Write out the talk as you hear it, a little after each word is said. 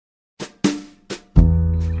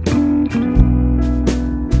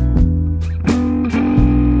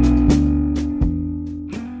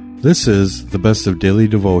This is the Best of Daily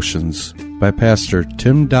Devotions by Pastor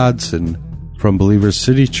Tim Dodson from Believers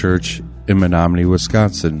City Church in Menominee,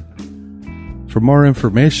 Wisconsin. For more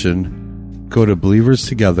information, go to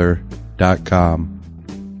believerstogether.com.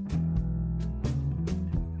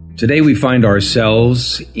 Today we find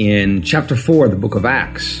ourselves in chapter 4 of the book of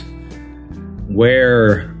Acts,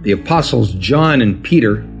 where the apostles John and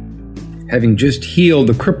Peter, having just healed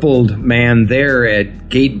the crippled man there at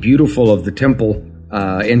Gate Beautiful of the temple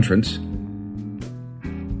entrance,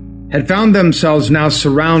 had found themselves now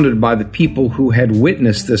surrounded by the people who had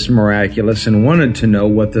witnessed this miraculous and wanted to know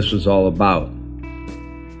what this was all about.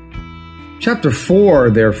 Chapter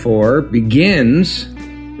 4, therefore, begins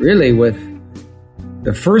really with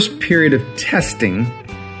the first period of testing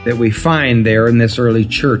that we find there in this early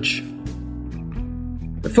church.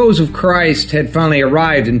 The foes of Christ had finally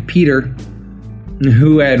arrived, and Peter,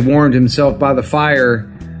 who had warmed himself by the fire,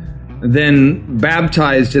 then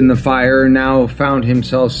baptized in the fire, now found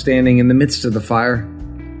himself standing in the midst of the fire.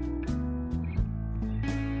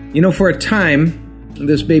 You know, for a time,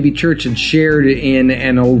 this baby church had shared in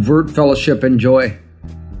an overt fellowship and joy.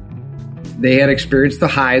 They had experienced the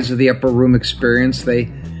highs of the upper room experience.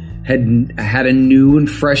 They had had a new and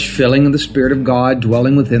fresh filling of the Spirit of God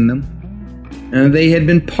dwelling within them. And they had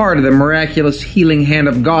been part of the miraculous healing hand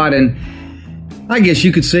of God, and I guess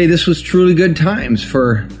you could say this was truly good times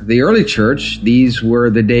for the early church. These were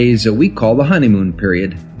the days that we call the honeymoon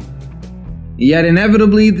period. Yet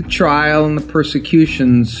inevitably the trial and the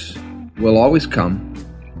persecutions will always come,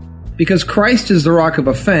 because Christ is the rock of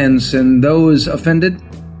offense, and those offended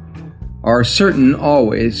are certain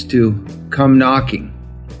always to come knocking.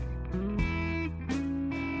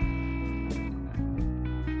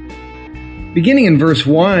 Beginning in verse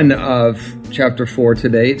 1 of chapter 4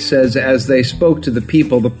 today, it says, "As they spoke to the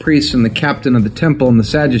people, the priests and the captain of the temple and the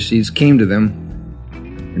Sadducees came to them,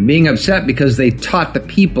 and being upset because they taught the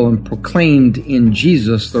people and proclaimed in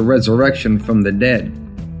Jesus the resurrection from the dead."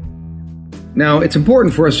 Now, it's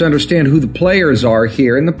important for us to understand who the players are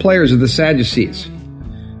here, and the players are the Sadducees.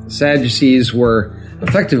 The Sadducees were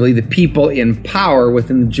effectively the people in power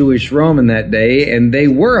within the Jewish Rome in that day, and they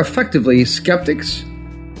were effectively skeptics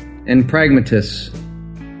and pragmatists.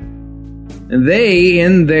 And they,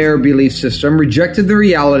 in their belief system, rejected the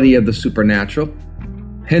reality of the supernatural,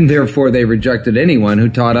 and therefore they rejected anyone who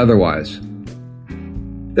taught otherwise.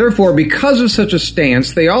 Therefore, because of such a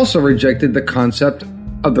stance, they also rejected the concept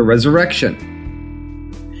of the resurrection.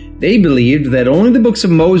 They believed that only the books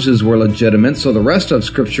of Moses were legitimate, so the rest of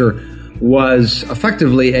Scripture was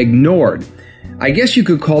effectively ignored. I guess you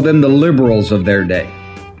could call them the liberals of their day.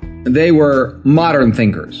 They were modern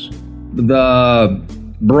thinkers, the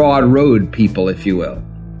broad road people, if you will.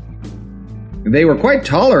 They were quite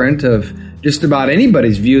tolerant of just about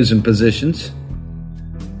anybody's views and positions,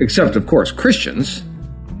 except, of course, Christians.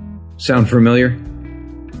 Sound familiar?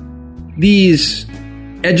 These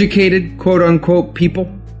educated, quote-unquote, people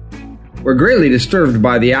were greatly disturbed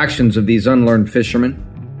by the actions of these unlearned fishermen.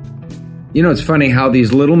 You know, it's funny how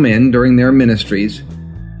these little men, during their ministries,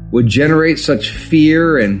 would generate such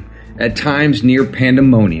fear and, at times, near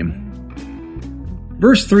pandemonium.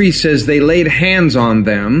 Verse 3 says, "They laid hands on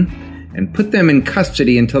them and put them in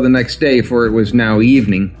custody until the next day, for it was now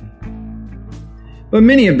evening. But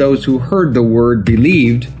many of those who heard the word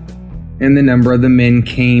believed, and the number of the men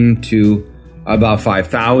came to about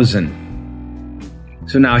 5,000.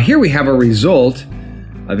 So now here we have a result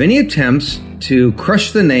of any attempts to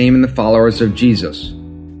crush the name and the followers of Jesus.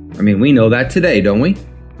 I mean, we know that today, don't we?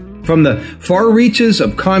 From the far reaches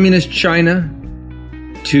of communist China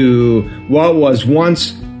to what was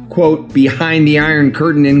once, quote, behind the Iron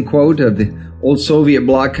Curtain, end quote, of the old Soviet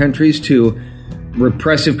bloc countries, to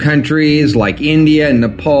repressive countries like India and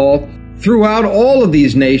Nepal. Throughout all of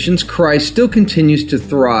these nations, Christ still continues to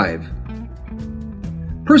thrive.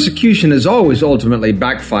 Persecution has always ultimately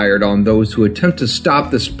backfired on those who attempt to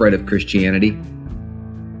stop the spread of Christianity.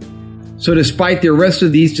 So despite the arrest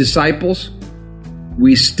of these disciples,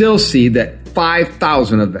 we still see that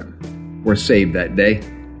 5,000 of them were saved that day.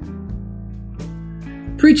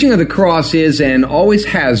 Preaching of the cross is and always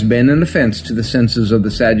has been an offense to the senses of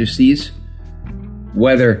the Sadducees,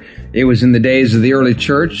 whether it was in the days of the early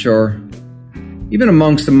church or even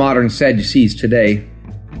amongst the modern Sadducees today.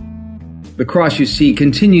 The cross, you see,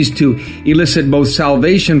 continues to elicit both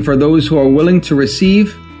salvation for those who are willing to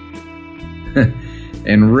receive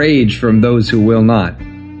and rage from those who will not.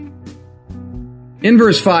 In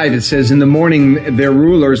verse 5, it says, "In the morning their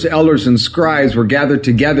rulers, elders, and scribes were gathered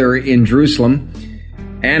together in Jerusalem.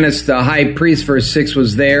 Annas the high priest," verse 6,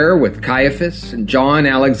 "was there with Caiaphas and John,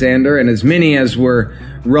 Alexander, and as many as were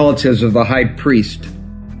relatives of the high priest.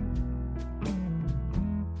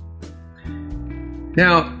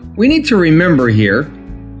 Now, we need to remember here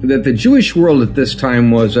that the Jewish world at this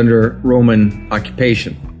time was under Roman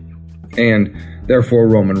occupation and therefore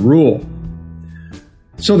Roman rule.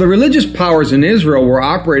 So the religious powers in Israel were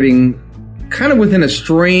operating kind of within a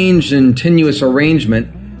strange and tenuous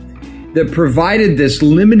arrangement that provided this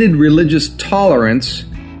limited religious tolerance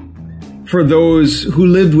for those who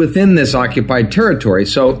lived within this occupied territory.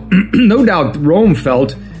 So no doubt Rome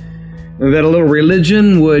felt that a little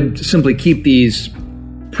religion would simply keep these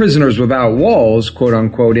prisoners without walls, quote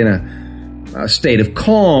unquote, in a state of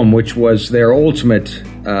calm, which was their ultimate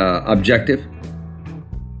objective.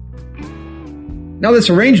 Now, this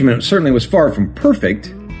arrangement certainly was far from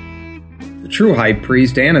perfect. The true high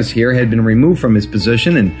priest, Annas here, had been removed from his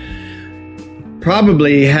position and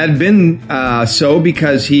probably had been so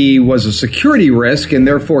because he was a security risk, and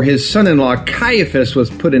therefore his son-in-law Caiaphas was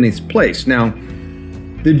put in his place. Now,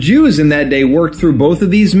 the Jews in that day worked through both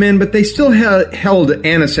of these men, but they still held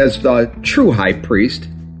Annas as the true high priest.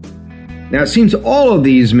 Now, it seems all of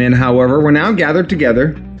these men, however, were now gathered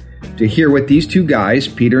together to hear what these two guys,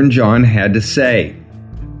 Peter and John, had to say.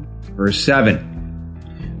 Verse 7.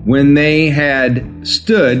 When they had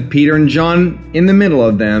stood, Peter and John, in the middle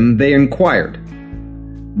of them, they inquired,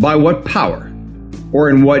 "By what power or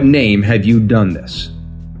in what name have you done this?"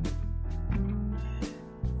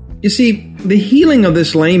 You see, the healing of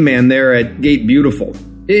this lame man there at Gate Beautiful,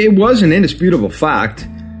 it was an indisputable fact.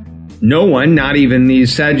 No one, not even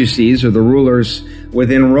these Sadducees or the rulers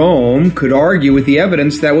within Rome, could argue with the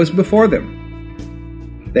evidence that was before them.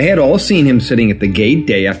 They had all seen him sitting at the gate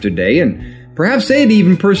day after day, and perhaps they had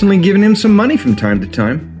even personally given him some money from time to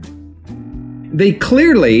time. They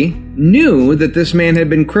clearly knew that this man had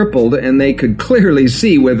been crippled, and they could clearly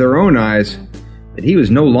see with their own eyes that he was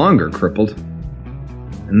no longer crippled.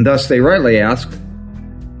 And thus they rightly asked,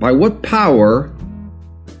 "By what power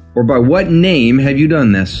or by what name have you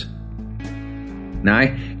done this?" Now,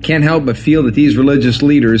 I can't help but feel that these religious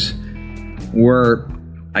leaders were,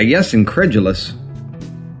 I guess, incredulous.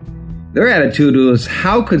 Their attitude was,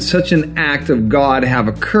 how could such an act of God have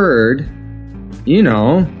occurred,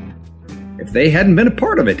 if they hadn't been a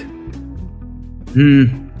part of it?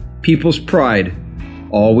 People's pride,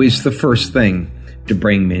 always the first thing to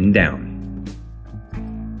bring men down.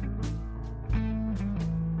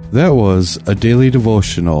 That was a daily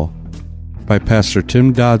devotional by Pastor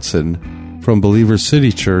Tim Dodson from Believer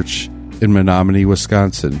City Church in Menominee,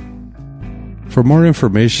 Wisconsin. For more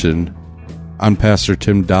information on Pastor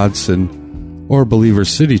Tim Dodson or Believer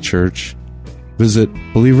City Church, visit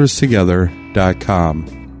believerstogether.com.